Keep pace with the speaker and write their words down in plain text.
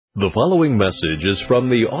The following message is from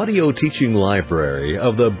the audio teaching library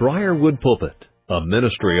of the Briarwood Pulpit, a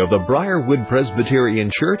ministry of the Briarwood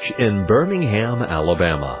Presbyterian Church in Birmingham,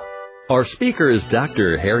 Alabama. Our speaker is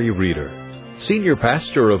Dr. Harry Reeder, Senior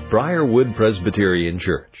Pastor of Briarwood Presbyterian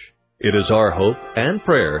Church. It is our hope and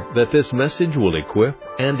prayer that this message will equip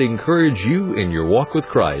and encourage you in your walk with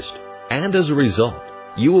Christ, and as a result,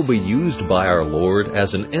 you will be used by our Lord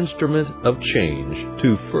as an instrument of change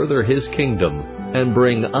to further His kingdom and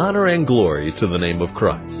bring honor and glory to the name of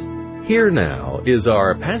Christ. Here now is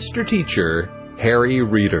our pastor-teacher, Harry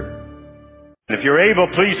Reeder. If you're able,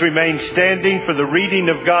 please remain standing for the reading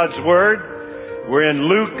of God's Word. We're in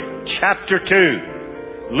Luke chapter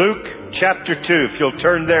 2. Luke chapter 2, if you'll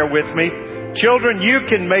turn there with me. Children, you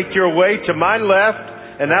can make your way to my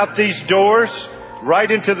left and out these doors,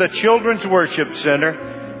 right into the Children's Worship Center.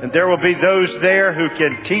 And there will be those there who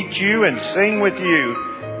can teach you and sing with you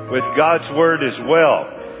with God's Word as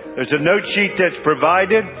well. There's a note sheet that's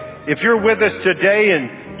provided. If you're with us today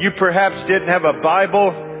and you perhaps didn't have a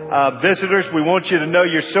Bible, visitors, we want you to know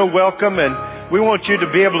you're so welcome, and we want you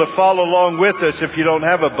to be able to follow along with us if you don't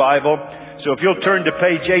have a Bible. So if you'll turn to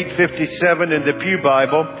page 857 in the Pew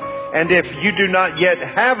Bible, and if you do not yet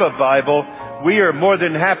have a Bible, we are more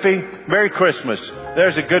than happy. Merry Christmas.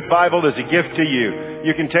 There's a good Bible as a gift to you.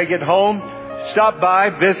 You can take it home. Stop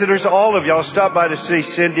by, visitors, all of y'all, stop by to see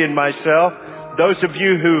Cindy and myself. Those of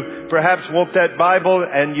you who perhaps want that Bible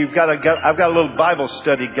and I've got a little Bible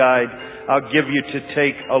study guide I'll give you to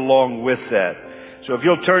take along with that. So if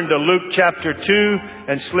you'll turn to Luke chapter 2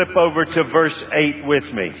 and slip over to verse 8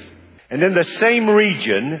 with me. And in the same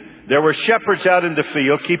region, there were shepherds out in the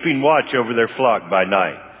field keeping watch over their flock by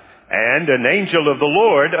night. And an angel of the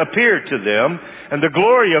Lord appeared to them, and the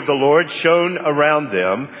glory of the Lord shone around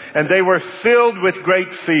them, and they were filled with great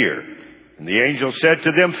fear. And the angel said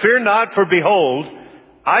to them, "Fear not, for behold,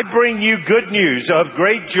 I bring you good news of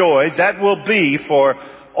great joy that will be for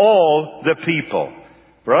all the people.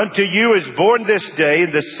 For unto you is born this day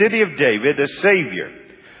in the city of David a Savior,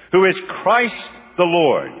 who is Christ the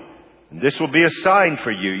Lord. And this will be a sign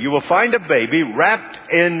for you. You will find a baby wrapped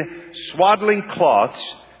in swaddling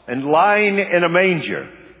cloths and lying in a manger."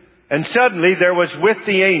 And suddenly there was with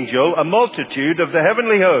the angel a multitude of the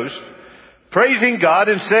heavenly host, praising God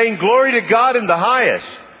and saying, "Glory to God in the highest,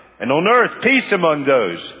 and on earth peace among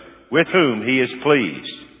those with whom He is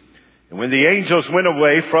pleased." And when the angels went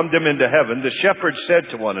away from them into heaven, the shepherds said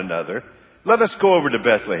to one another, "Let us go over to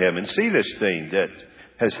Bethlehem and see this thing that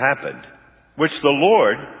has happened, which the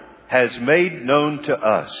Lord has made known to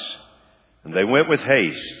us." And they went with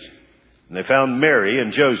haste. And they found Mary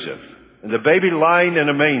and Joseph, and the baby lying in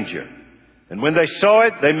a manger. And when they saw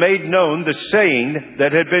it, they made known the saying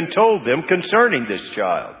that had been told them concerning this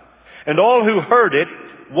child. And all who heard it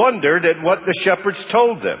wondered at what the shepherds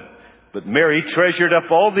told them. But Mary treasured up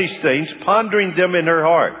all these things, pondering them in her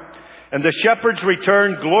heart. And the shepherds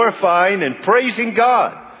returned, glorifying and praising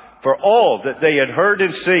God for all that they had heard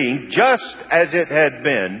and seen, just as it had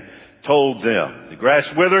been told them. The grass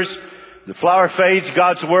withers, the flower fades,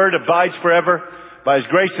 God's Word abides forever. By His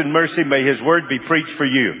grace and mercy, may His Word be preached for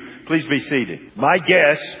you. Please be seated. My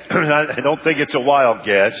guess, I don't think it's a wild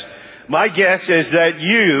guess, my guess is that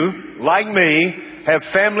you, like me, have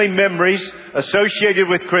family memories associated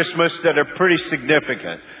with Christmas that are pretty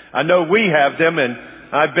significant. I know we have them, and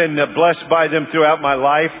I've been blessed by them throughout my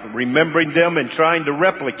life, remembering them and trying to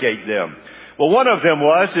replicate them. Well, one of them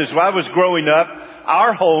was, as I was growing up,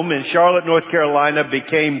 our home in Charlotte, North Carolina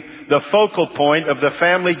became the focal point of the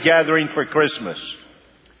family gathering for Christmas.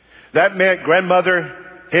 That meant Grandmother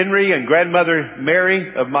Henry and Grandmother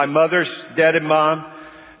Mary of my mother's dad and mom,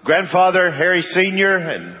 Grandfather Harry Sr.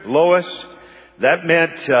 and Lois. That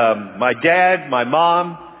meant my dad, my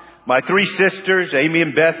mom, my three sisters, Amy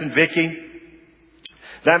and Beth and Vicky.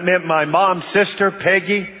 That meant my mom's sister,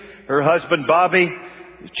 Peggy, her husband, Bobby,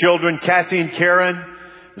 children, Kathy and Karen.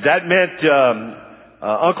 That meant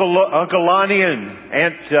Uncle Lonnie and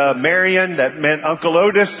Aunt Marion. That meant Uncle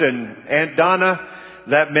Otis and Aunt Donna.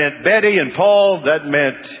 That meant Betty and Paul. That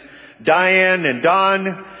meant Diane and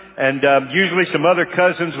Don. And usually some other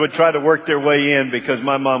cousins would try to work their way in because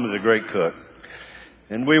my mom was a great cook.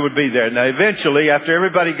 And we would be there. Now eventually, after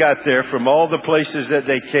everybody got there from all the places that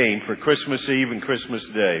they came for Christmas Eve and Christmas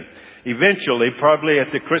Day, eventually, probably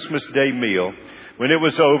at the Christmas Day meal, when it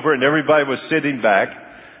was over and everybody was sitting back,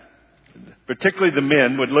 particularly the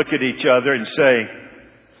men would look at each other and say,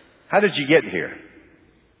 "How did you get here?"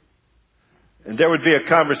 And there would be a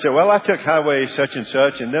conversation. "Well, I took highway such and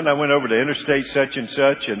such, and then I went over to interstate such and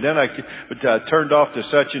such, and then I turned off to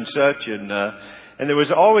such and such, and And there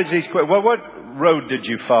was always these questions. Well, what road did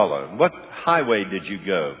you follow? What highway did you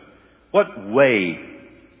go? What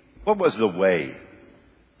was the way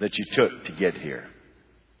that you took to get here?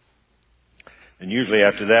 And usually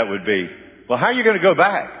after that would be, well, how are you going to go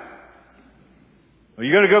back? Are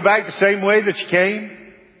you going to go back the same way that you came?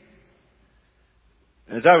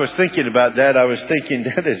 As I was thinking about that, I was thinking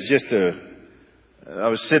that is just I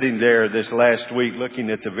was sitting there this last week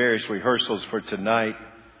looking at the various rehearsals for tonight.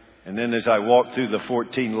 And then as I walked through the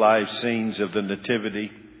 14 live scenes of the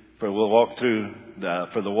Nativity for the walkthrough,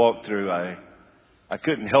 I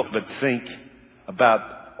couldn't help but think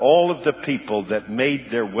about all of the people that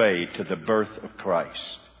made their way to the birth of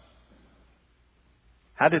Christ.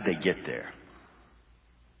 How did they get there?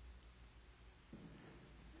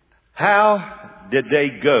 How did they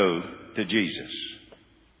go to Jesus?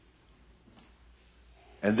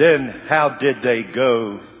 And then how did they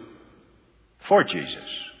go for Jesus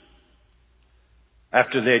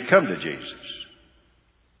after they had come to Jesus?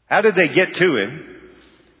 How did they get to Him?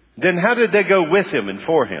 Then how did they go with Him and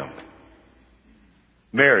for Him?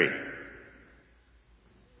 Mary,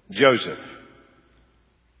 Joseph.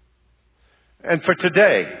 And for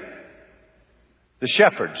today, the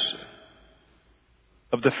shepherds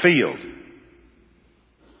of the field,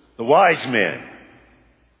 the wise men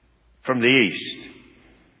from the east.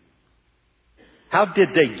 How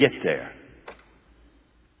did they get there?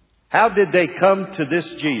 How did they come to this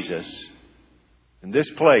Jesus in this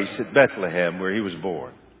place at Bethlehem where He was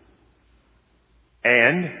born?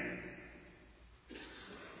 And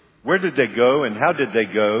where did they go and how did they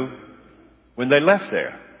go when they left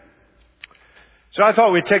there? So I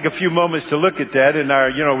thought we'd take a few moments to look at that.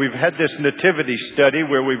 We've had this nativity study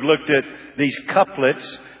where we've looked at these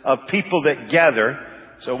couplets of people that gather.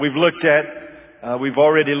 So we've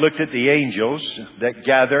already looked at the angels that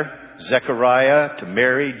gather. Zechariah to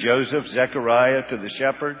Mary, Joseph, Zechariah to the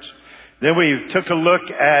shepherds. Then we took a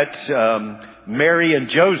look at Mary and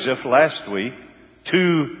Joseph last week.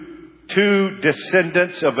 Two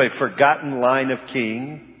descendants of a forgotten line of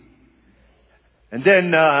king. And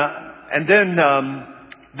then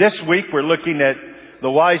this week we're looking at the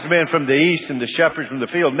wise men from the east and the shepherds from the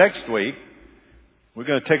field. Next week we're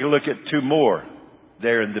going to take a look at two more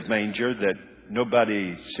there in the manger that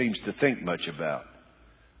nobody seems to think much about.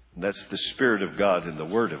 And that's the Spirit of God and the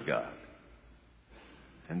Word of God.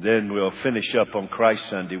 And then we'll finish up on Christ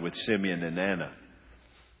Sunday with Simeon and Anna.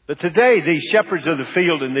 But today, these shepherds of the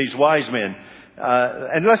field and these wise men,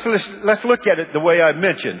 and let's look at it the way I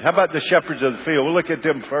mentioned. How about the shepherds of the field? We'll look at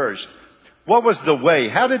them first. What was the way?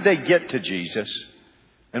 How did they get to Jesus?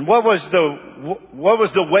 And what was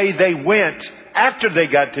the way they went after they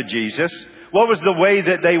got to Jesus? What was the way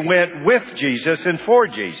that they went with Jesus and for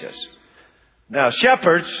Jesus? Now,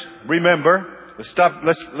 shepherds, remember,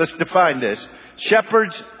 let's define this.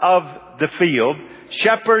 Shepherds of the field.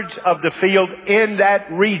 Shepherds of the field in that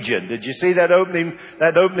region. Did you see that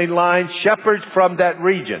opening line? Shepherds from that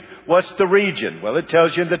region. What's the region? Well, it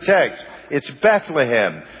tells you in the text. It's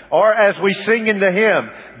Bethlehem. Or as we sing in the hymn,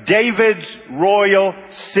 David's royal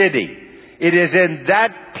city. It is in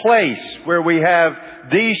that place where we have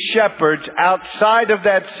these shepherds outside of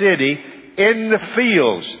that city in the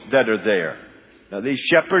fields that are there. Now, these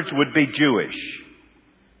shepherds would be Jewish.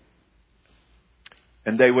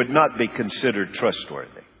 And they would not be considered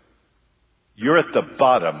trustworthy. You're at the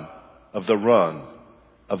bottom of the rung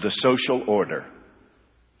of the social order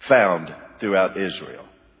found throughout Israel.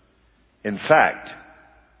 In fact,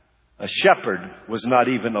 a shepherd was not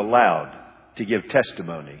even allowed to give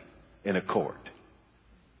testimony in a court.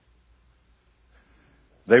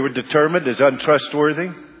 They were determined as untrustworthy.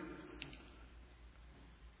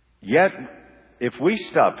 Yet, if we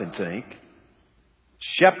stop and think,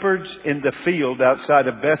 shepherds in the field outside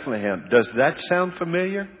of Bethlehem. Does that sound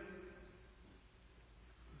familiar?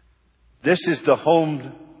 This is the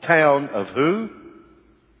hometown of who?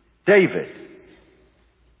 David.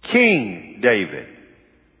 King David.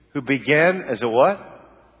 Who began as a what?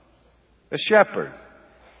 A shepherd.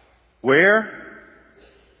 Where?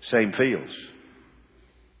 Same fields.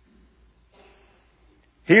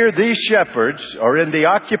 Here these shepherds are in the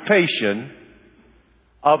occupation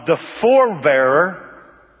of the forebearer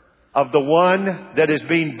of the one that is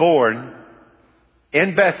being born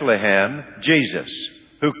in Bethlehem, Jesus,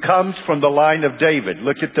 who comes from the line of David.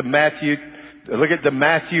 Look at the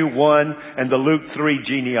Matthew 1 and the Luke 3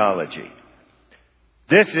 genealogy.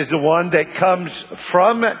 This is the one that comes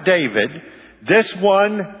from David. This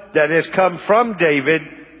one that has come from David,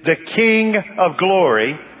 the King of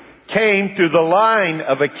glory, came through the line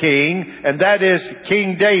of a king, and that is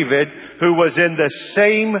King David, who was in the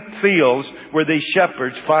same fields where these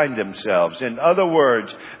shepherds find themselves. In other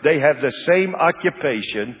words, they have the same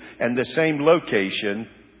occupation and the same location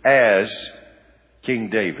as King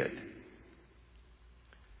David.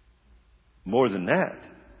 More than that,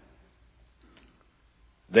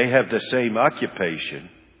 they have the same occupation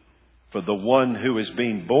for the one who is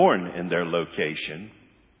being born in their location,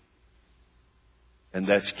 and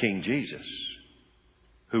that's King Jesus,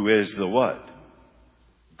 who is the what?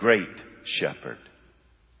 Great shepherd,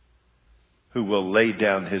 who will lay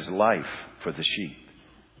down his life for the sheep.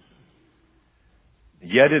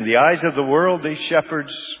 Yet in the eyes of the world, these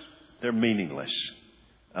shepherds, they're meaningless.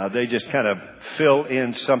 They just kind of fill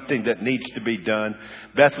in something that needs to be done.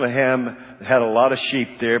 Bethlehem had a lot of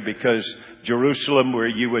sheep there because Jerusalem, where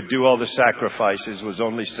you would do all the sacrifices, was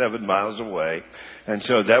only 7 miles away. And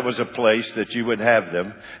so that was a place that you would have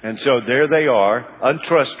them. And so there they are,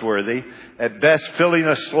 untrustworthy, at best filling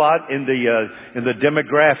a slot in the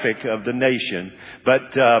demographic of the nation.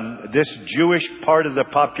 But this Jewish part of the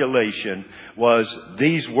population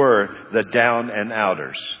these were the down and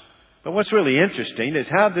outers. But what's really interesting is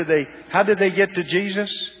how did they get to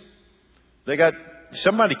Jesus?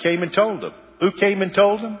 Somebody came and told them. Who came and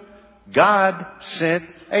told them? God sent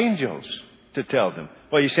angels to tell them.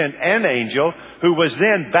 Well, He sent an angel who was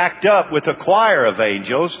then backed up with a choir of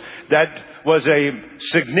angels that was a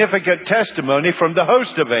significant testimony from the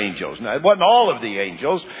host of angels. Now, it wasn't all of the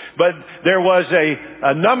angels, but there was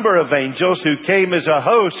a number of angels who came as a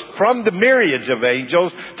host from the myriads of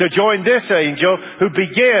angels to join this angel, who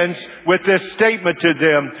begins with this statement to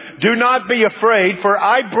them: "Do not be afraid, for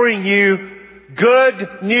I bring you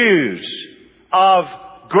good news of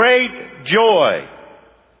great joy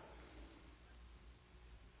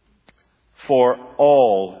for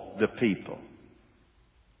all the people."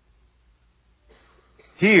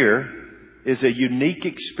 Here is a unique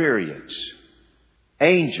experience.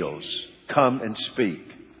 Angels come and speak.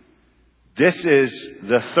 This is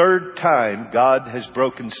the third time God has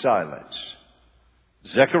broken silence.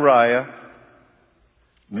 Zechariah,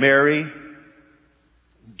 Mary,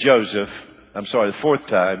 Joseph, the fourth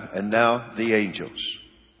time, and now the angels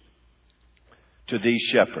to these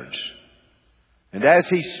shepherds. And as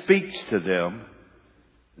He speaks to them,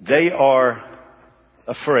 they are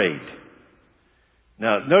afraid.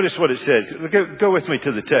 Now, notice what it says. Go with me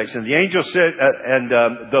to the text. And the angel said,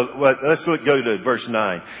 let's go to verse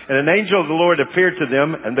 9. "And an angel of the Lord appeared to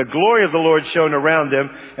them, and the glory of the Lord shone around them,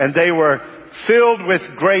 and they were filled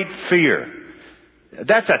with great fear."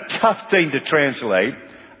 That's a tough thing to translate.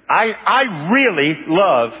 I really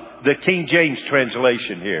love the King James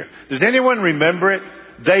translation here. Does anyone remember it?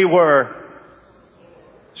 They were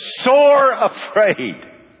sore afraid.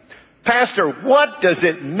 Pastor, what does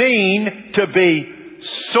it mean to be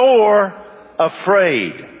sore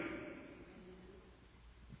afraid?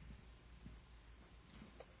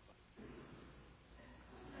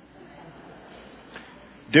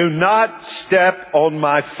 Do not step on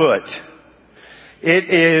my foot. It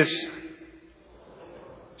is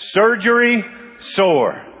surgery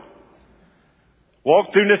sore.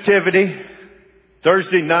 Walked through Nativity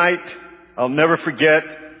Thursday night. I'll never forget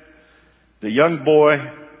the young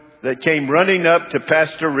boy that came running up to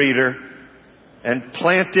Pastor Reeder and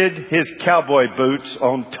planted his cowboy boots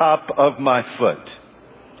on top of my foot.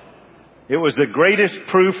 It was the greatest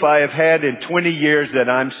proof I have had in 20 years that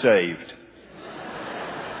I'm saved.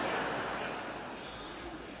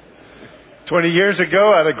 20 years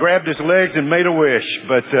ago, I'd have grabbed his legs and made a wish,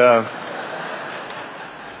 but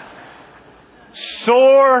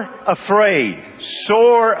sore afraid.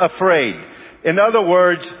 In other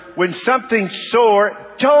words, when something's sore,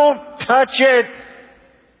 don't touch it.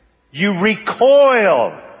 You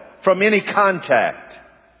recoil from any contact.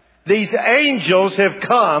 These angels have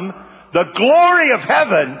come. The glory of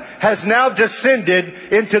heaven has now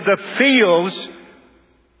descended into the fields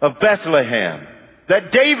of Bethlehem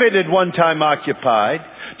that David had one time occupied,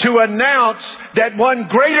 to announce that one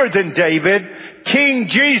greater than David, King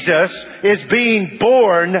Jesus, is being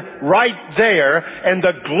born right there, and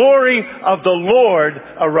the glory of the Lord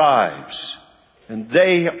arrives. And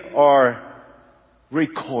they are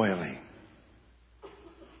recoiling.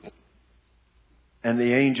 And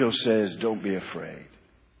the angel says, "Don't be afraid."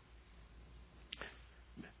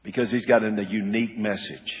 Because he's got a unique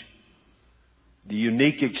message. The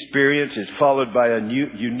unique experience is followed by a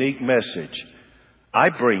unique message. I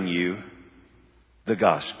bring you the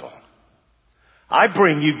gospel. I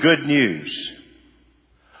bring you good news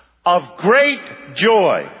of great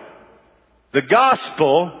joy. The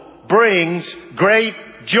gospel brings great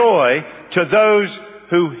joy to those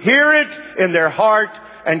who hear it in their heart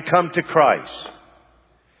and come to Christ.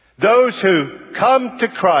 Those who come to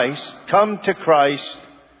Christ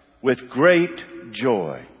with great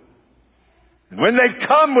joy. And when they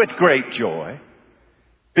come with great joy,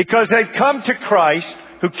 because they've come to Christ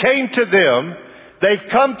who came to them, they've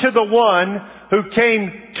come to the one who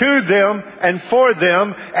came to them and for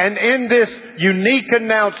them. And in this unique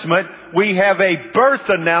announcement, we have a birth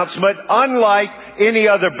announcement unlike any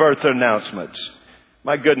other birth announcements.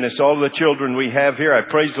 My goodness, all the children we have here, I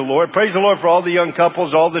praise the Lord. Praise the Lord for all the young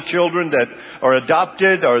couples, all the children that are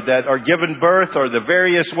adopted or that are given birth, or the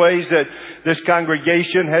various ways that this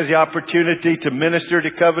congregation has the opportunity to minister to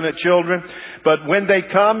covenant children. But when they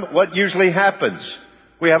come, what usually happens?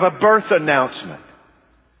 We have a birth announcement.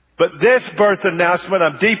 But this birth announcement,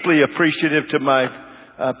 I'm deeply appreciative to my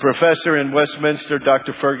professor in Westminster,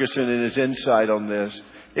 Dr. Ferguson, and his insight on this.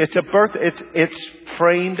 It's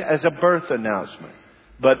framed as a birth announcement,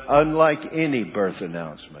 but unlike any birth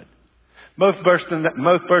announcement. Most birth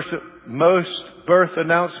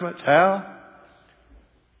announcements, how?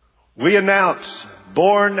 We announce,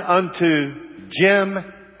 born unto Jim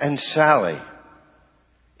and Sally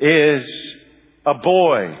is a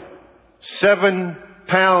boy, 7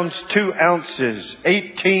 pounds, 2 ounces,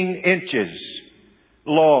 18 inches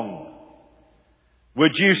long.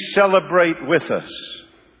 Would you celebrate with us?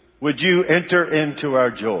 Would you enter into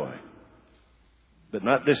our joy? But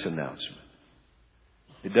not this announcement.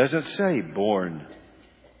 It doesn't say born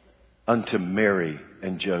unto Mary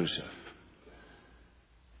and Joseph.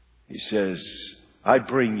 He says, I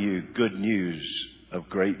bring you good news of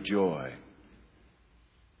great joy.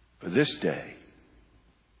 For this day,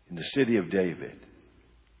 in the city of David,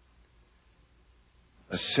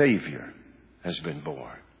 a Savior has been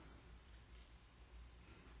born.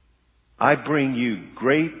 I bring you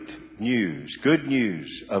great news, good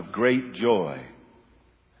news of great joy.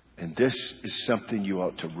 And this is something you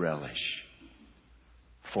ought to relish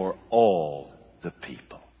for all the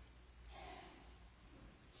people.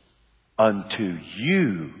 Unto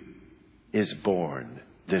you is born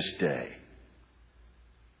this day.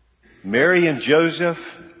 Mary and Joseph,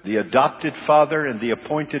 the adopted father and the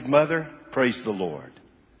appointed mother, praise the Lord.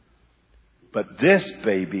 But this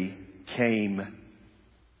baby came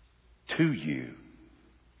to you,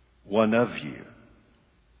 one of you,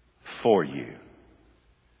 for you.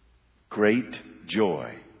 Great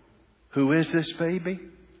joy. Who is this baby?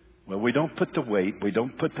 Well, we don't put the weight, we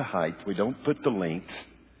don't put the height, we don't put the length.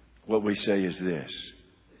 What we say is this: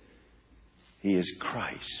 He is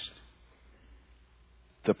Christ,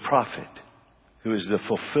 the prophet, who is the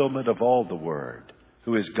fulfillment of all the Word,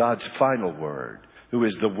 who is God's final Word, who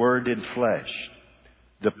is the Word in flesh,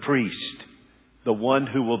 the priest, the one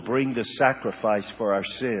who will bring the sacrifice for our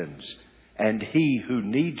sins, and He who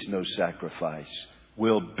needs no sacrifice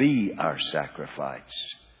will be our sacrifice.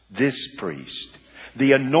 This priest,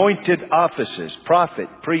 the anointed offices, prophet,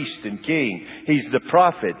 priest, and king. He's the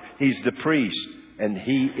prophet, He's the priest, and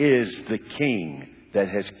He is the King that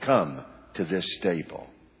has come to this stable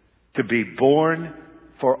to be born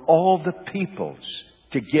for all the peoples,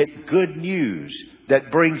 to get good news that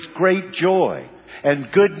brings great joy.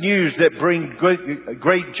 And good news that brings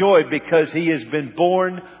great joy because He has been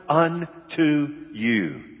born unto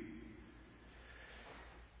you.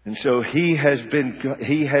 And so He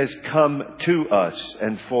has come to us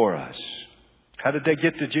and for us. How did they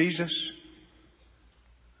get to Jesus?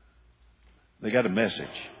 They got a message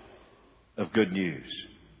of good news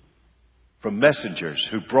from messengers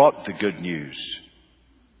who brought the good news.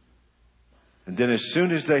 And then as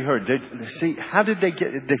soon as they heard, how did they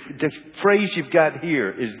get it? The phrase you've got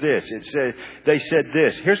here is this. It said, they said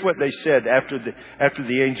this. Here's what they said after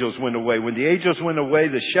the angels went away. When the angels went away,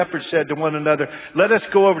 the shepherds said to one another, let us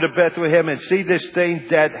go over to Bethlehem and see this thing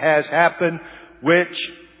that has happened,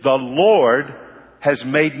 which the Lord has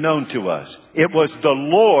made known to us. It was the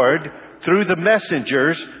Lord, through the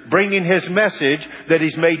messengers, bringing His message that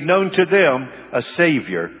He's made known to them. A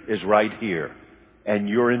Savior is right here, and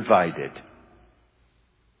you're invited.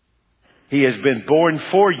 He has been born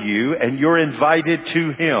for you, and you're invited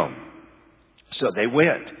to Him. So they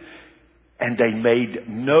went, and they made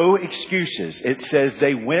no excuses. It says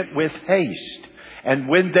they went with haste. And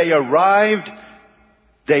when they arrived,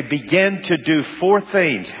 they began to do 4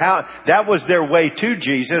 things. That was their way to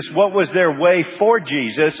Jesus. What was their way for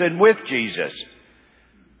Jesus and with Jesus?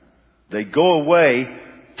 They go away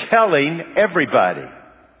telling everybody.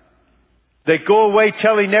 They go away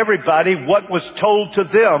telling everybody what was told to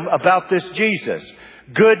them about this Jesus.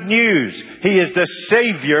 Good news. He is the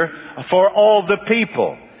Savior for all the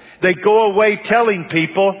people. They go away telling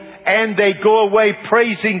people, and they go away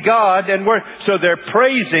praising God. So they're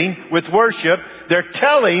praising with worship. They're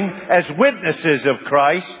telling as witnesses of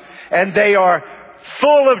Christ. And they are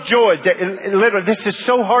full of joy. Literally, this is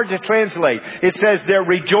so hard to translate. It says they're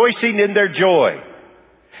rejoicing in their joy.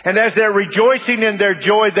 And as they're rejoicing in their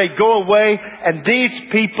joy, they go away, and these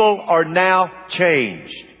people are now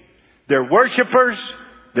changed. They're worshipers,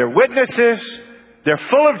 they're witnesses, they're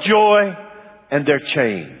full of joy, and they're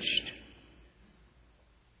changed.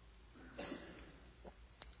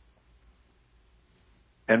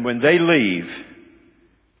 And when they leave,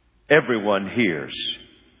 everyone hears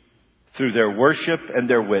through their worship and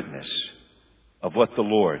their witness of what the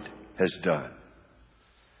Lord has done.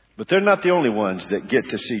 But they're not the only ones that get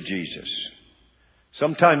to see Jesus.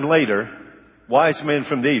 Sometime later, wise men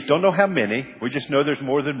from the east, don't know how many, we just know there's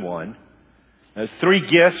more than one. There's 3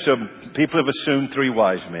 gifts, so people have assumed 3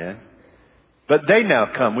 wise men. But they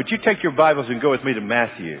now come. Would you take your Bibles and go with me to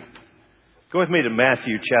Matthew? Go with me to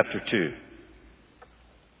Matthew chapter 2.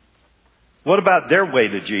 What about their way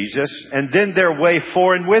to Jesus and then their way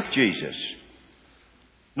for and with Jesus?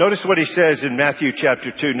 Notice what he says in Matthew chapter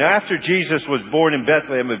 2. Now after Jesus was born in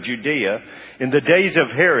Bethlehem of Judea, in the days of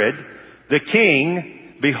Herod, the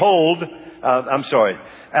king, behold,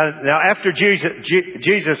 now after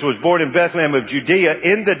Jesus was born in Bethlehem of Judea,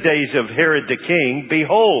 in the days of Herod the king,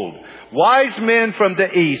 behold, wise men from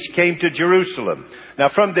the east came to Jerusalem. Now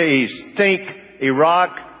from the east, think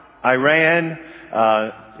Iraq, Iran,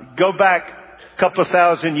 go back a couple of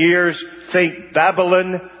thousand years, think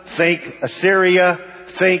Babylon, think Assyria,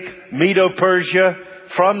 think Medo-Persia.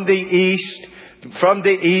 From the east,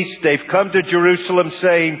 they've come to Jerusalem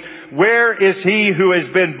saying, where is he who has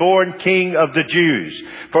been born King of the Jews?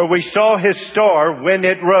 For we saw his star when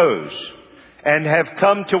it rose, and have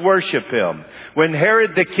come to worship him. When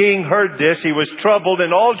Herod the king heard this, he was troubled,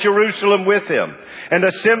 and all Jerusalem with him. And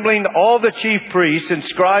assembling all the chief priests and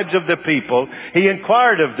scribes of the people, he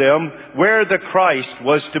inquired of them where the Christ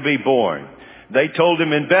was to be born. They told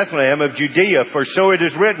him, in Bethlehem of Judea, for so it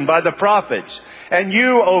is written by the prophets. And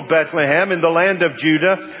you, O Bethlehem, in the land of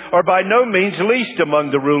Judah, are by no means least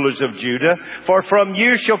among the rulers of Judah, for from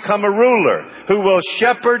you shall come a ruler who will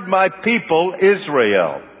shepherd my people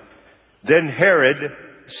Israel. Then Herod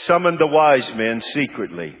summoned the wise men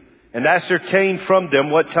secretly, and ascertained from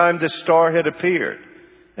them what time the star had appeared.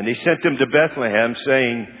 And he sent them to Bethlehem,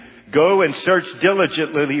 saying, go and search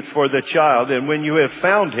diligently for the child, and when you have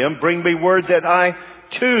found him, bring me word that I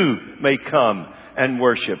too may come and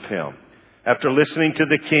worship him. After listening to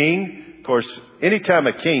the king, of course, anytime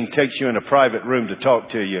a king takes you in a private room to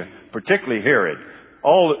talk to you, particularly Herod,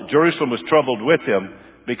 all Jerusalem was troubled with him,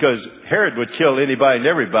 because Herod would kill anybody and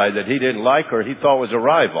everybody that he didn't like or he thought was a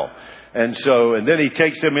rival. And then he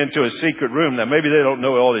takes them into a secret room. Now, maybe they don't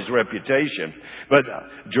know all his reputation, but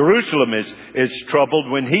Jerusalem is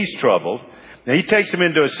troubled when he's troubled. And he takes them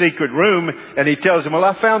into a secret room and he tells them, well,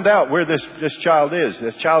 I found out where this child is.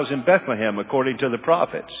 This child's in Bethlehem, according to the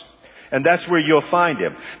prophets. And that's where you'll find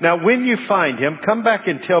him. Now, when you find him, come back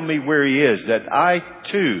and tell me where he is, that I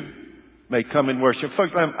too may come and worship.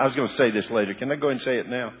 Folks, I was going to say this later. Can I go and say it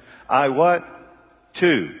now? I what?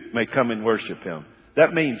 Too may come and worship him.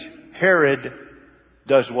 That means Herod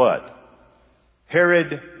does what?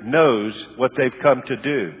 Herod knows what they've come to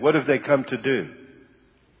do. What have they come to do?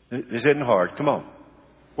 This isn't hard. Come on.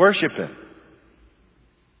 Worship him.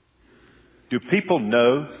 Do people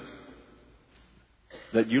know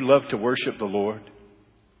that you love to worship the Lord?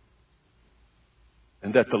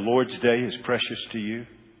 And that the Lord's day is precious to you?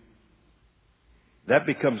 That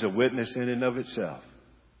becomes a witness in and of itself.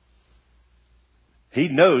 He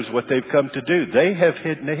knows what they've come to do. They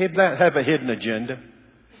not have a hidden agenda.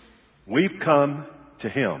 We've come to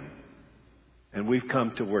him, and we've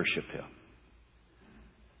come to worship him.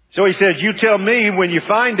 So he says, you tell me when you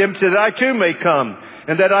find him, so that I too may come,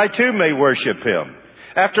 and that I too may worship him.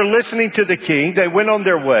 After listening to the king, they went on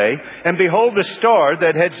their way, and behold, the star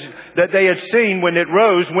that they had seen when it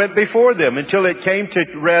rose went before them until it came to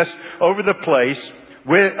rest over the place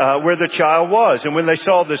where the child was. And when they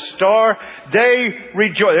saw the star, they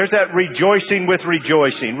rejoiced. There's that rejoicing with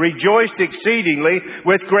rejoicing. Rejoiced exceedingly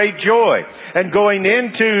with great joy. And going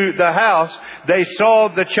into the house, they saw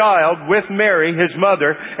the child with Mary, his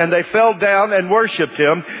mother, and they fell down and worshipped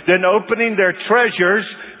him. Then opening their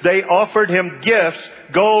treasures, they offered him gifts,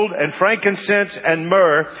 gold and frankincense and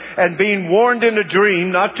myrrh. And being warned in a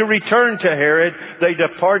dream not to return to Herod, they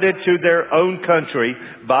departed to their own country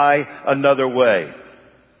by another way.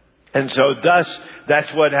 And so thus,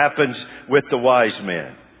 that's what happens with the wise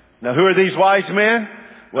men. Now, who are these wise men?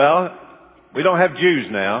 Well, we don't have Jews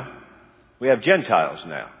now. We have Gentiles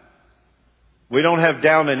now. We don't have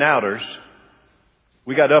down and outers.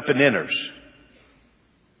 We got up and inners.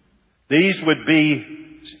 These would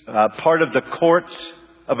be part of the courts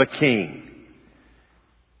of a king.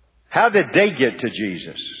 How did they get to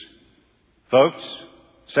Jesus? Folks,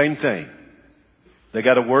 same thing. They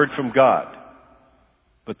got a word from God.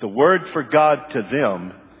 But the word for God to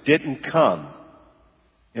them didn't come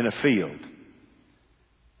in a field.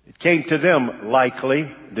 It came to them likely,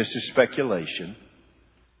 this is speculation,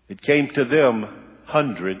 it came to them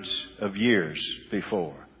hundreds of years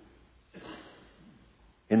before.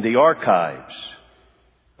 In the archives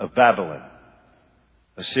of Babylon,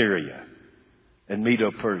 Assyria, and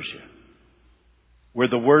Medo-Persia, where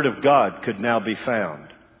the Word of God could now be found.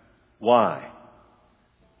 Why?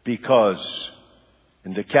 Because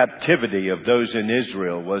in the captivity of those in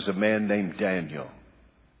Israel was a man named Daniel.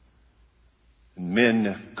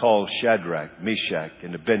 Men called Shadrach, Meshach,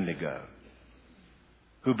 and Abednego,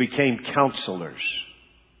 who became counselors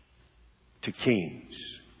to kings.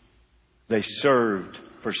 They served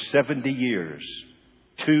for 70 years,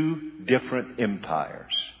 2 different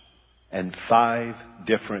empires and 5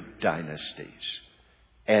 different dynasties.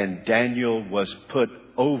 And Daniel was put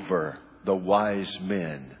over the wise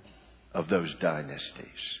men of those dynasties.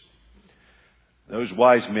 Those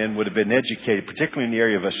wise men would have been educated, particularly in the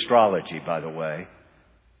area of astrology, by the way.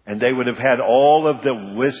 And they would have had all of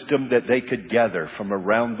the wisdom that they could gather from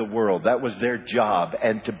around the world. That was their job,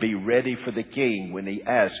 and to be ready for the king when he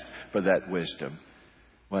asked for that wisdom.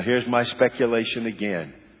 Well, here's my speculation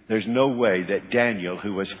again. There's no way that Daniel,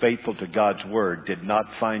 who was faithful to God's Word, did not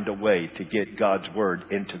find a way to get God's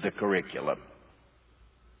Word into the curriculum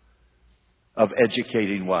of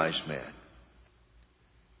educating wise men.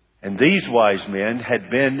 And these wise men had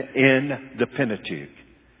been in the Pentateuch.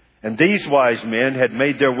 And these wise men had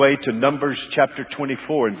made their way to Numbers chapter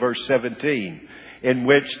 24 and verse 17, in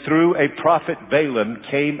which through a prophet Balaam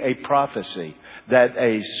came a prophecy that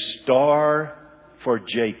a star for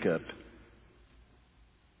Jacob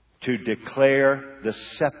to declare the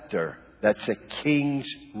scepter, that's a king's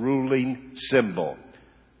ruling symbol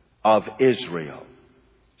of Israel,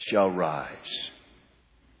 shall rise.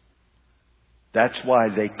 That's why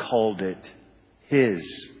they called it his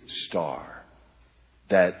star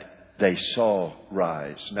that they saw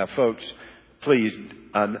rise. Now, folks, please,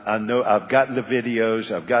 I know I've gotten the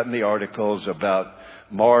videos, I've gotten the articles about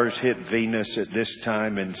Mars hit Venus at this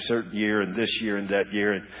time and certain year and this year and that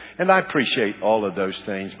year. And I appreciate all of those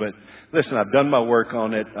things. But listen, I've done my work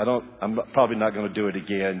on it. I'm probably not going to do it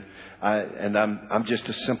again. I'm just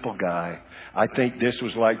a simple guy. I think this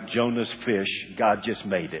was like Jonah's fish. God just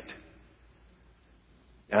made it.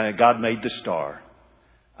 God made the star.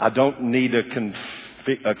 I don't need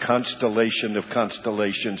a constellation of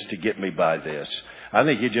constellations to get me by this. I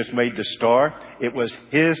think He just made the star. It was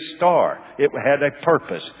His star. It had a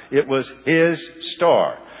purpose. It was His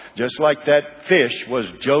star. Just like that fish was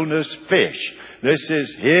Jonah's fish. This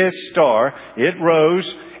is His star. It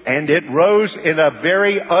rose, and it rose in a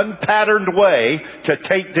very unpatterned way to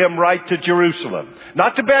take them right to Jerusalem.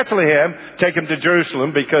 Not to Bethlehem, take them to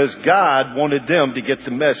Jerusalem, because God wanted them to get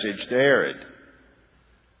the message to Herod.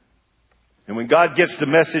 And when God gets the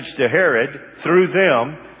message to Herod through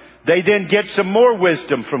them, they then get some more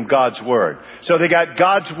wisdom from God's Word. So they got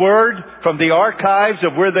God's Word from the archives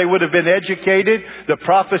of where they would have been educated. The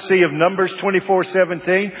prophecy of Numbers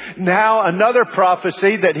 24:17. Now another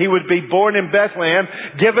prophecy that He would be born in Bethlehem,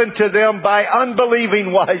 given to them by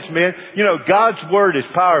unbelieving wise men. You know, God's Word is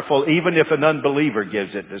powerful even if an unbeliever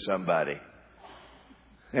gives it to somebody.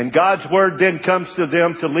 And God's Word then comes to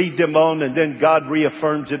them to lead them on, and then God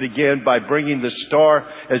reaffirms it again by bringing the star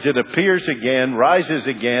as it appears again, rises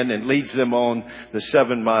again, and leads them on the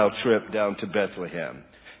 7-mile trip down to Bethlehem.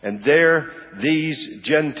 And there, these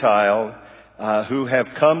Gentile who have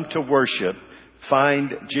come to worship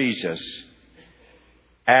find Jesus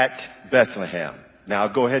at Bethlehem. Now,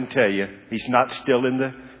 I'll go ahead and tell you, He's not still in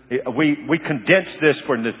the... We condense this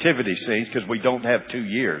for nativity scenes because we don't have 2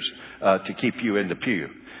 years to keep you in the pew.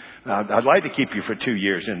 I'd like to keep you for 2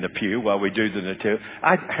 years in the pew while we do the nativity.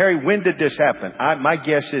 Harry, when did this happen? My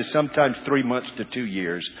guess is sometimes 3 months to 2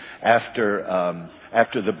 years after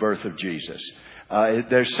the birth of Jesus.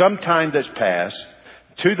 There's some time that's passed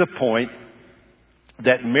to the point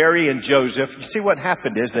that Mary and Joseph, you see what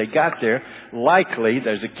happened is they got there. Likely,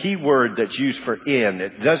 there's a key word that's used for inn.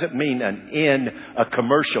 It doesn't mean an inn, a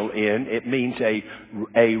commercial inn. It means a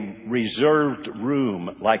reserved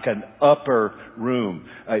room, like an upper room.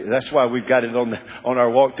 That's why we've got it on our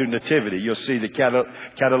walk through Nativity. You'll see the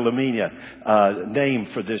Catalamina name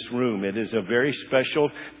for this room. It is a very special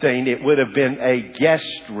thing. It would have been a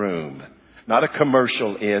guest room, not a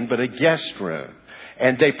commercial inn, but a guest room.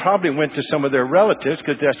 And they probably went to some of their relatives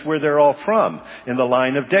because that's where they're all from, in the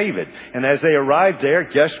line of David. And as they arrived there,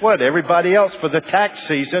 guess what? Everybody else for the tax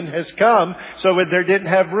season has come, so they didn't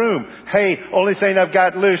have room. Hey, only thing I've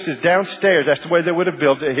got loose is downstairs. That's the way they would have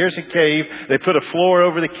built it. Here's a cave. They put a floor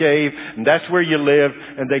over the cave, and that's where you live.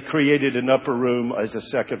 And they created an upper room as a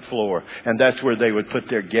second floor. And that's where they would put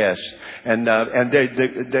their guests. And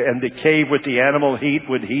the cave with the animal heat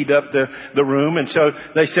would heat up the room. And so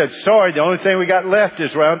they said, sorry, the only thing we got left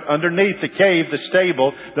is round underneath the cave, the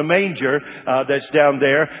stable, the manger that's down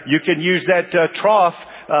there. You can use that trough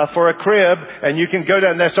for a crib, and you can go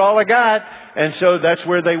down. That's all I got. And so that's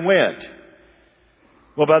where they went.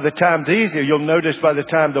 Well, by the time you'll notice by the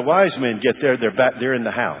time the wise men get there, they're in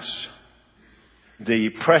the house. The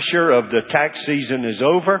pressure of the tax season is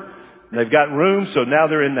over. They've got room, so now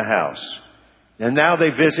they're in the house. And now they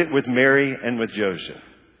visit with Mary and with Joseph.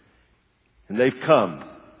 And they've come,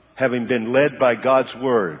 having been led by God's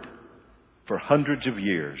Word for hundreds of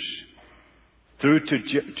years, through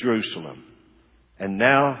to Jerusalem, and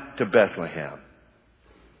now to Bethlehem,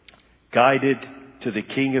 guided to the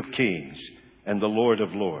King of Kings and the Lord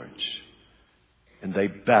of Lords. And they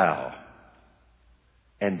bow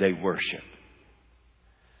and they worship.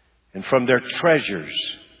 And from their treasures,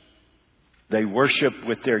 they worship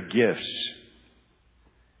with their gifts.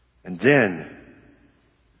 And then,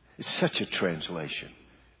 it's such a translation.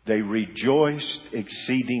 They rejoiced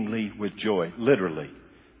exceedingly with joy. Literally,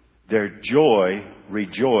 their joy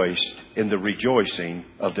rejoiced in the rejoicing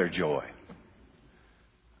of their joy.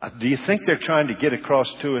 Do you think they're trying to get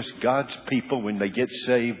across to us, God's people, when they get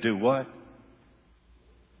saved, do what?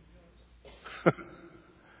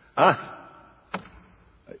 I'm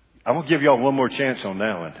going to give y'all one more chance on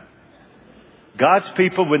that one. God's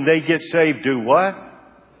people, when they get saved, do what?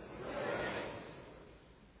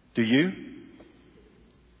 Do you?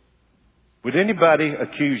 Would anybody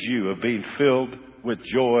accuse you of being filled with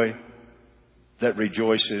joy that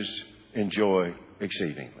rejoices in joy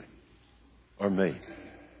exceedingly? Or me?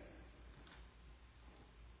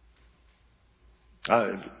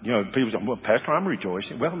 People say, well, Pastor, I'm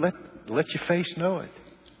rejoicing. Well, let your face know it.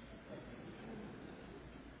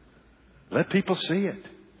 Let people see it.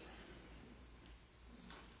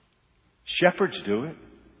 Shepherds do it.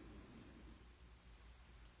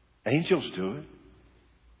 Angels do it.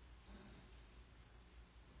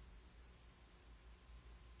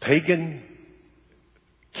 Pagan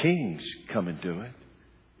kings come and do it.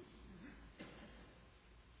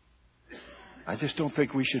 I just don't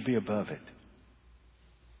think we should be above it.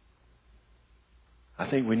 I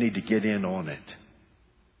think we need to get in on it.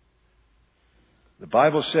 The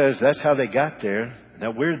Bible says that's how they got there.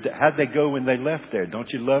 Now, how'd they go when they left there?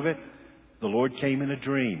 Don't you love it? The Lord came in a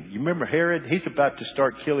dream. You remember Herod? He's about to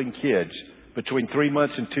start killing kids between 3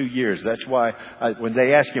 months and 2 years. That's why when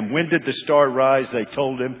they asked him, when did the star rise? They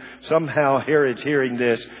told him. Somehow Herod's hearing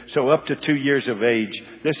this. So up to 2 years of age,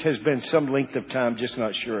 this has been some length of time, just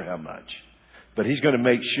not sure how much. But he's going to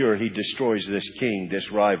make sure he destroys this king, this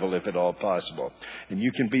rival, if at all possible. And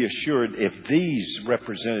you can be assured if these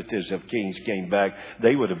representatives of kings came back,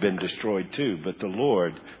 they would have been destroyed too. But the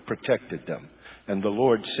Lord protected them. And the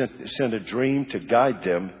Lord sent a dream to guide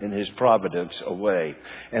them in His providence away.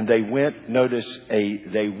 And they went,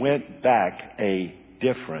 they went back a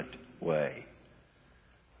different way.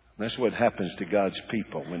 That's what happens to God's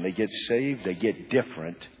people. When they get saved, they get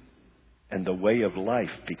different. And the way of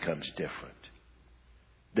life becomes different.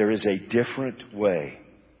 There is a different way.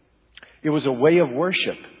 It was a way of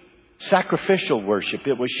worship. Sacrificial worship.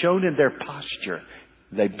 It was shown in their posture.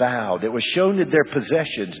 They bowed. It was shown in their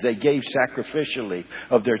possessions. They gave sacrificially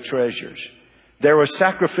of their treasures. There was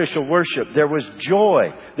sacrificial worship. There was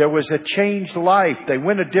joy. There was a changed life. They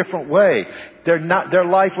went a different way. Their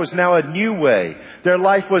life was now a new way. Their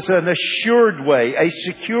life was an assured way, a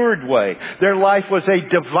secured way. Their life was a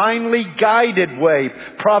divinely guided way,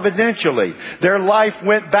 providentially. Their life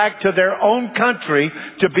went back to their own country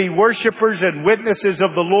to be worshipers and witnesses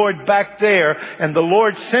of the Lord back there. And the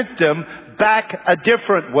Lord sent them back a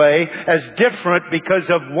different way, as different because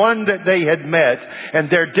of one that they had met. And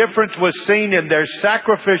their difference was seen in their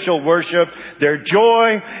sacrificial worship, their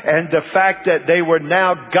joy, and the fact that they were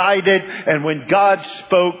now guided. And when God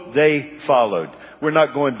spoke, they followed. We're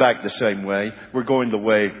not going back the same way. We're going the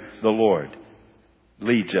way the Lord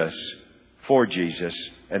leads us, for Jesus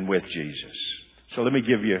and with Jesus. So let me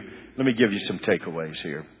give you some takeaways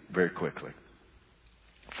here very quickly.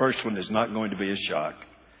 First one is not going to be a shock.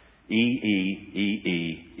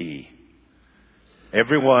 E.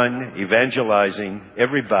 Everyone evangelizing,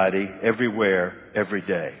 everybody, everywhere, every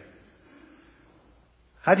day.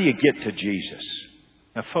 How do you get to Jesus?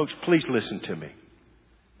 Now, folks, please listen to me.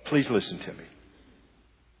 Please listen to me.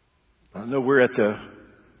 I know we're at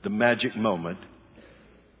the magic moment,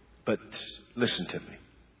 but listen to me.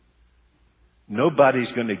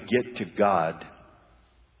 Nobody's going to get to God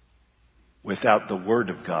without the Word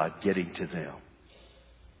of God getting to them.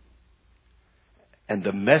 And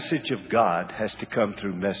the message of God has to come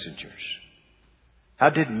through messengers. How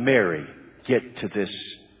did Mary get to this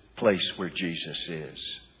place where Jesus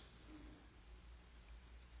is?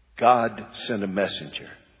 God sent a messenger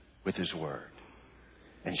with His Word,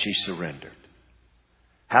 and she surrendered.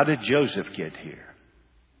 How did Joseph get here?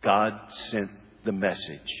 God sent the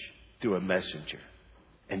message through a messenger,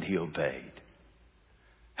 and he obeyed.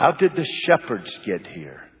 How did the shepherds get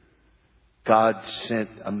here? God sent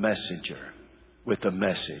a messenger with a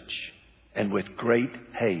message, and with great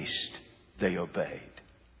haste they obeyed.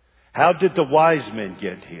 How did the Wisemen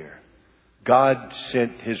get here? God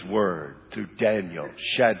sent His Word through Daniel,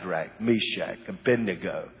 Shadrach, Meshach,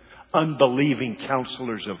 Abednego, unbelieving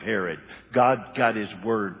counselors of Herod. God got His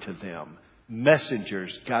Word to them.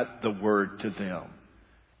 Messengers got the Word to them,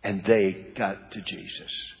 and they got to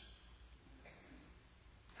Jesus.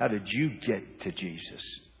 How did you get to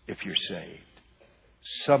Jesus if you're saved?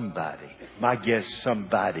 Somebody, my guess,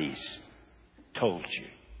 somebody's told you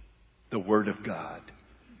the Word of God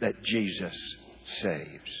that Jesus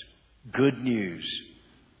saves. Good news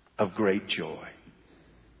of great joy.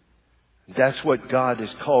 That's what God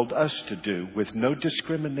has called us to do with no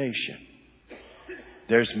discrimination.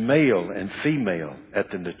 There's male and female at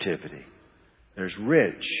the Nativity. There's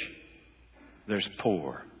rich. There's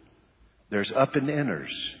poor. There's up and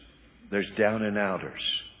inners. There's down and outers.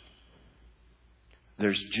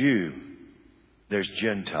 There's Jew. There's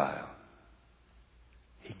Gentile.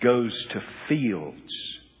 He goes to fields.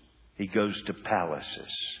 He goes to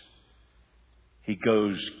palaces. He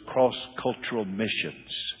goes cross-cultural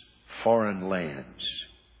missions, foreign lands,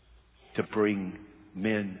 to bring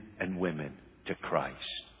men and women to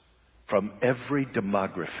Christ from every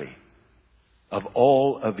demography of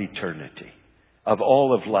all of eternity, of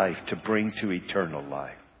all of life, to bring to eternal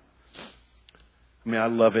life. I mean, I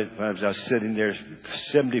love it. I was sitting there,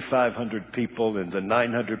 7,500 people and the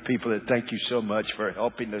 900 people that thank you so much for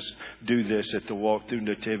helping us do this at the Walk Through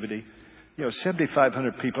Nativity.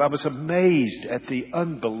 7,500 people. I was amazed at the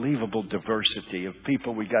unbelievable diversity of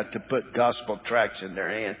people we got to put gospel tracts in their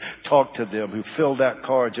hand, talk to them, who filled out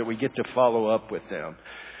cards that we get to follow up with them.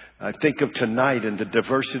 I think of tonight and the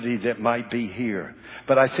diversity that might be here.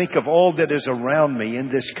 But I think of all that is around me in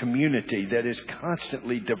this community that is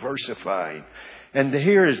constantly diversifying. And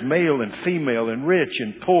here is male and female and rich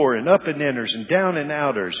and poor and up and inners and down and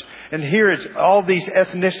outers. And here is all these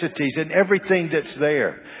ethnicities and everything that's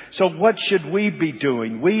there. So what should we be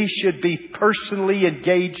doing? We should be personally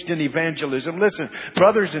engaged in evangelism. Listen,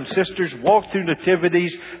 brothers and sisters, walk through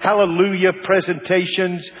nativities, hallelujah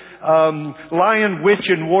presentations, lion, witch,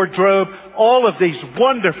 and wardrobe. All of these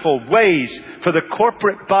wonderful ways for the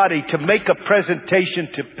corporate body to make a presentation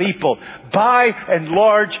to people, by and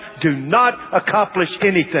large, do not accomplish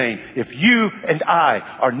anything if you and I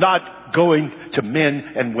are not going to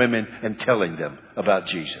men and women and telling them about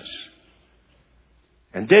Jesus.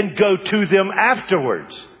 And then go to them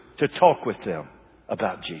afterwards to talk with them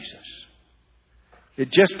about Jesus.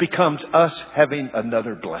 It just becomes us having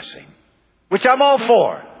another blessing, which I'm all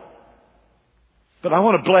for. But I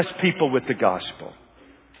want to bless people with the gospel.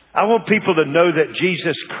 I want people to know that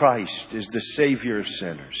Jesus Christ is the Savior of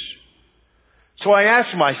sinners. So I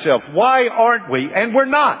ask myself, why aren't we? And we're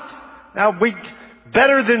not. Now, we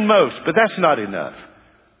better than most, but that's not enough.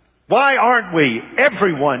 Why aren't we,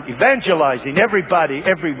 everyone, evangelizing everybody,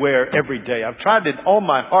 everywhere, every day? I've tried it all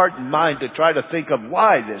my heart and mind to try to think of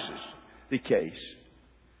why this is the case.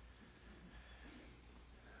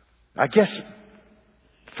 I guess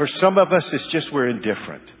for some of us, it's just we're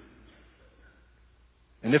indifferent.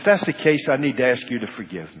 And if that's the case, I need to ask you to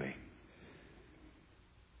forgive me.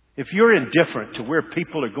 If you're indifferent to where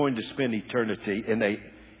people are going to spend eternity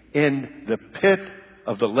in the pit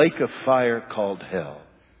of the lake of fire called hell,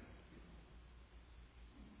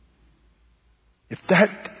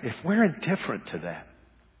 if we're indifferent to that,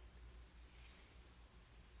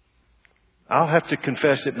 I'll have to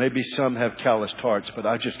confess that maybe some have calloused hearts, but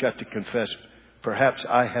I just got to confess, perhaps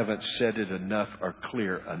I haven't said it enough or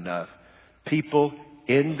clear enough. People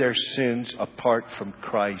in their sins apart from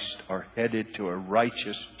Christ are headed to a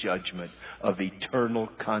righteous judgment of eternal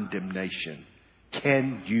condemnation.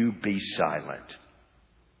 Can you be silent?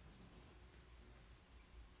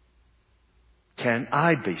 Can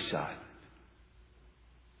I be silent?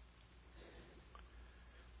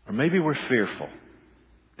 Or maybe we're fearful.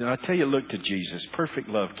 Then I tell you, look to Jesus. Perfect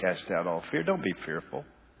love casts out all fear. Don't be fearful.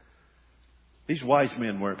 These wise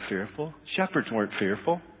men weren't fearful. Shepherds weren't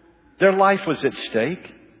fearful. Their life was at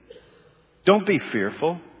stake. Don't be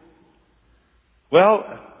fearful.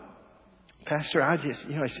 Well, Pastor,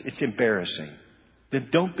 it's embarrassing. Then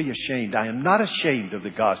don't be ashamed. I am not ashamed of the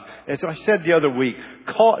gospel. As I said the other week,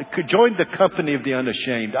 join the company of the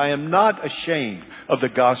unashamed. I am not ashamed of the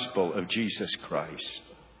gospel of Jesus Christ.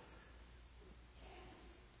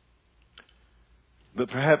 But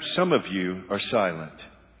perhaps some of you are silent.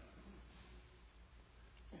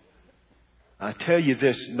 I tell you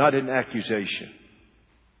this, not an accusation.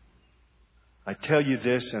 I tell you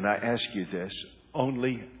this and I ask you this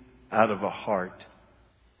only out of a heart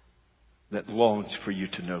that longs for you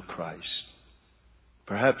to know Christ.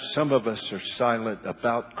 Perhaps some of us are silent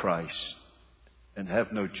about Christ and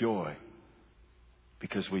have no joy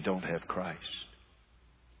because we don't have Christ.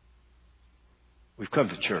 We've come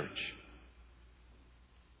to church,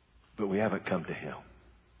 but we haven't come to Him.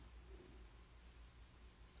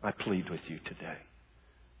 I plead with you today.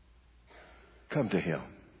 Come to Him.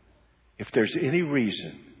 If there's any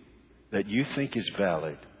reason that you think is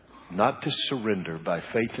valid not to surrender by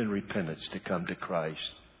faith and repentance to come to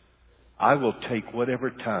Christ, I will take whatever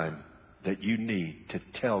time that you need to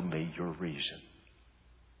tell me your reason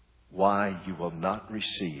why you will not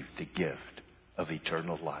receive the gift of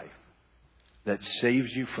eternal life that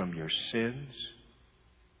saves you from your sins,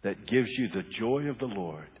 that gives you the joy of the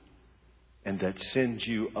Lord, and that sends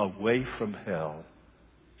you away from hell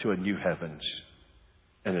to a new heavens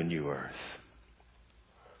and a new earth.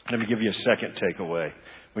 Let me give you a second takeaway.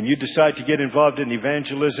 When you decide to get involved in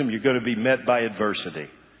evangelism, you're going to be met by adversity.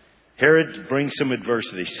 Herod brings some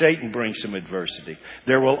adversity. Satan brings some adversity.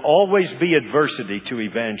 There will always be adversity to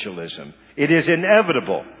evangelism. It is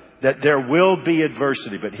inevitable that there will be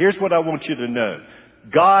adversity. But here's what I want you to know.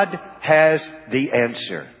 God has the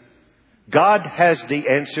answer. God has the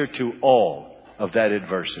answer to all of that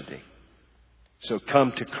adversity. So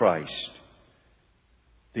come to Christ.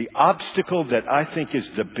 The obstacle that I think is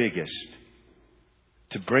the biggest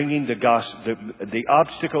to bringing the gospel, the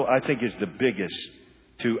obstacle I think is the biggest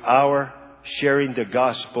to our sharing the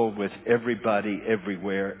gospel with everybody,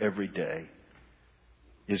 everywhere, every day,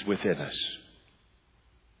 is within us.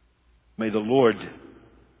 May the Lord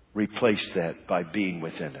replace that by being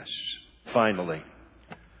within us. Finally,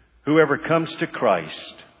 whoever comes to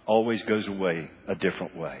Christ always goes away a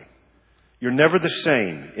different way. You're never the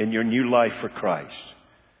same in your new life for Christ.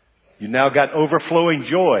 You now got overflowing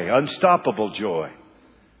joy, unstoppable joy,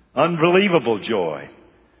 unbelievable joy,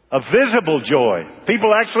 a visible joy.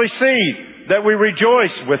 People actually see that we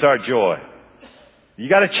rejoice with our joy. You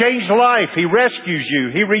got a changed life. He rescues you.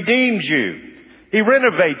 He redeems you. He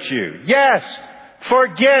renovates you. Yes,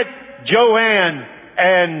 forget Joanne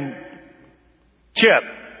and Chip.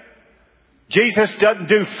 Jesus doesn't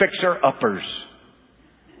do fixer-uppers.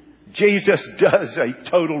 Jesus does a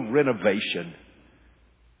total renovation.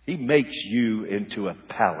 He makes you into a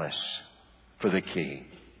palace for the King.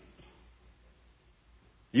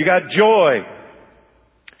 You got joy.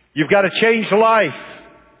 You've got a changed life.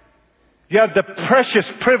 You have the precious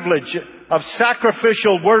privilege of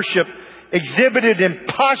sacrificial worship exhibited in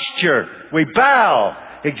posture. We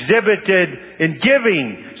bow. Exhibited in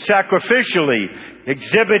giving sacrificially.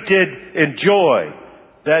 Exhibited in joy.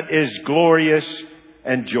 That is glorious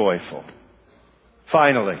and joyful.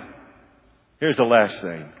 Finally, here's the last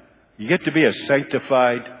thing. You get to be a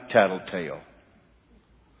sanctified tattletale.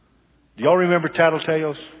 Do y'all remember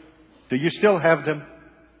tattletales? Do you still have them?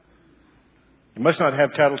 You must not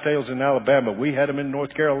have tattletales in Alabama. We had them in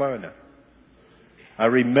North Carolina. I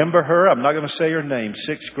remember her. I'm not going to say her name.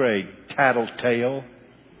 6th grade. Tattletale.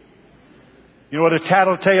 You know what a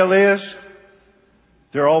tattletale is?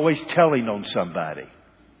 They're always telling on somebody.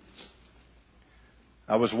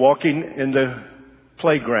 I was walking in the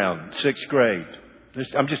playground, 6th grade.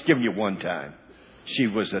 I'm just giving you one time. She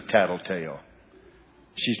was a tattletale.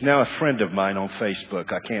 She's now a friend of mine on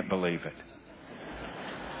Facebook. I can't believe it.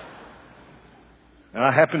 And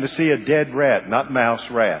I happened to see a dead rat, not mouse,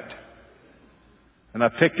 rat. And I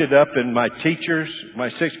picked it up in my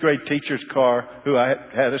 6th grade teacher's car, who I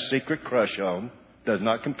had a secret crush on. Does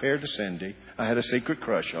not compare to Cindy. I had a secret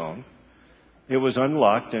crush on. It was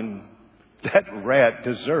unlocked, and that rat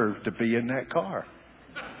deserved to be in that car.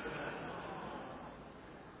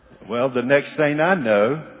 Well, the next thing I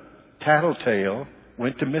know, Tattletale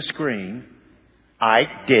went to Miss Green. I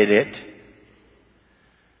did it.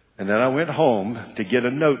 And then I went home to get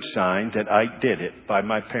a note signed that I did it by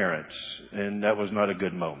my parents. And that was not a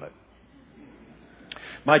good moment.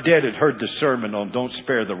 My dad had heard the sermon on Don't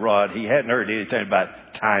Spare the Rod. He hadn't heard anything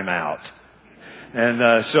about time out.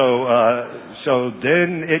 And so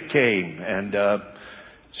then it came. And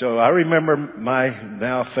so I remember my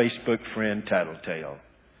now Facebook friend Tattletale.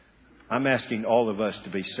 I'm asking all of us to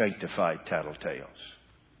be sanctified tattletales.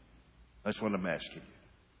 That's what I'm asking you.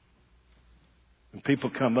 When people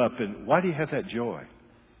come up and, why do you have that joy?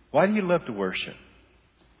 Why do you love to worship?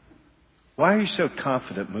 Why are you so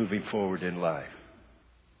confident moving forward in life?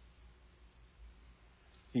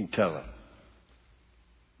 You can tell them.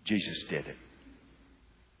 Jesus did it.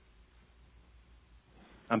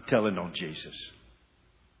 I'm telling on Jesus.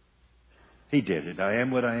 He did it. I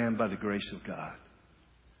am what I am by the grace of God.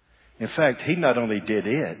 In fact, He not only did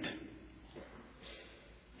it,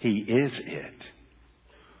 He is it.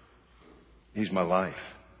 He's my life.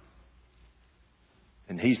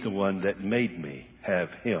 And He's the one that made me have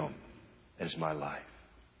Him as my life.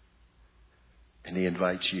 And He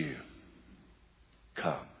invites you.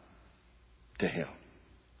 Come to Him.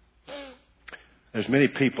 There's many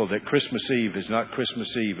people that Christmas Eve is not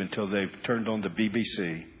Christmas Eve until they've turned on the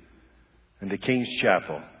BBC and the King's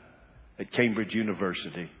Chapel at Cambridge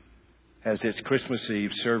University has its Christmas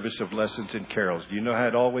Eve service of lessons and carols. Do you know how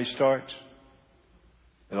it always starts?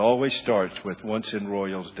 It always starts with Once in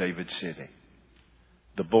Royals, David sitting.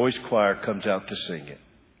 The boys' choir comes out to sing it.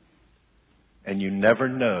 And you never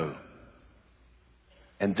know,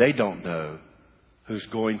 and they don't know, who's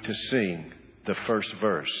going to sing the first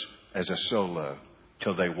verse as a solo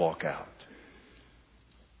till they walk out.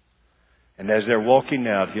 And as they're walking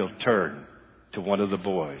out, he'll turn to one of the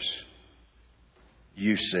boys.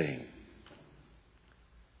 You sing.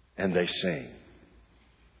 And they sing.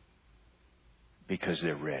 Because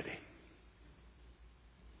they're ready.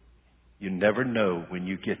 You never know when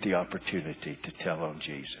you get the opportunity to tell on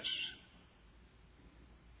Jesus.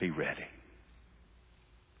 Be ready.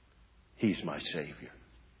 He's my Savior.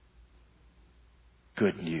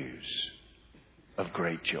 Good news of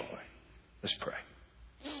great joy. Let's pray.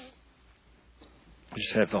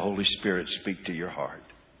 Just have the Holy Spirit speak to your heart.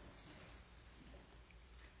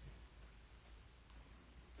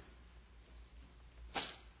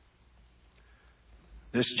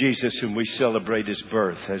 This Jesus whom we celebrate His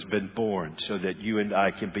birth has been born so that you and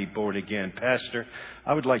I can be born again. Pastor,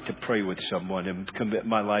 I would like to pray with someone and commit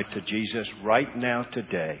my life to Jesus right now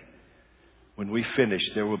today. When we finish,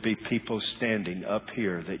 there will be people standing up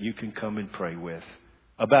here that you can come and pray with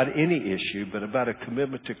about any issue, but about a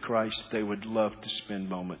commitment to Christ. They would love to spend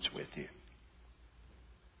moments with you.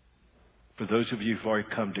 For those of you who've already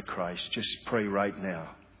come to Christ, just pray right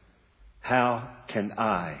now. How can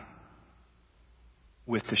I,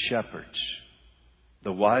 with the shepherds,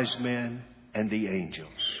 the wise men and the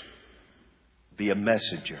angels, be a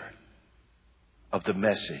messenger of the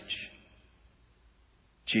message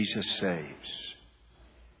Jesus saves,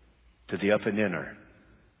 to the up and inner,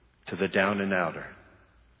 to the down and outer,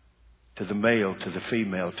 to the male, to the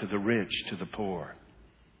female, to the rich, to the poor,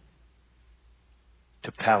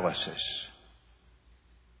 to palaces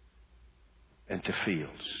and to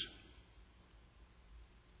fields.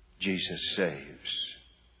 Jesus saves.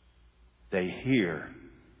 They hear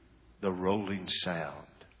the rolling sound.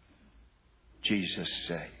 Jesus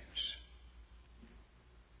saves.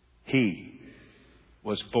 He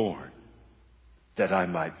was born that I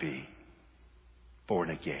might be born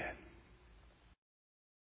again.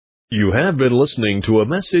 You have been listening to a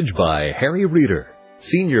message by Harry Reeder,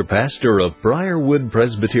 Senior Pastor of Briarwood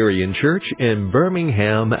Presbyterian Church in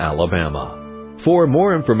Birmingham, Alabama. For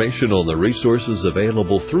more information on the resources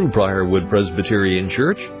available through Briarwood Presbyterian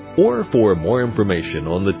Church, or for more information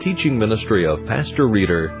on the teaching ministry of Pastor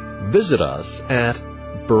Reeder, visit us at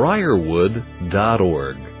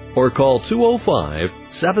briarwood.org or call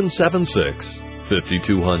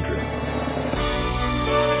 205-776-5200.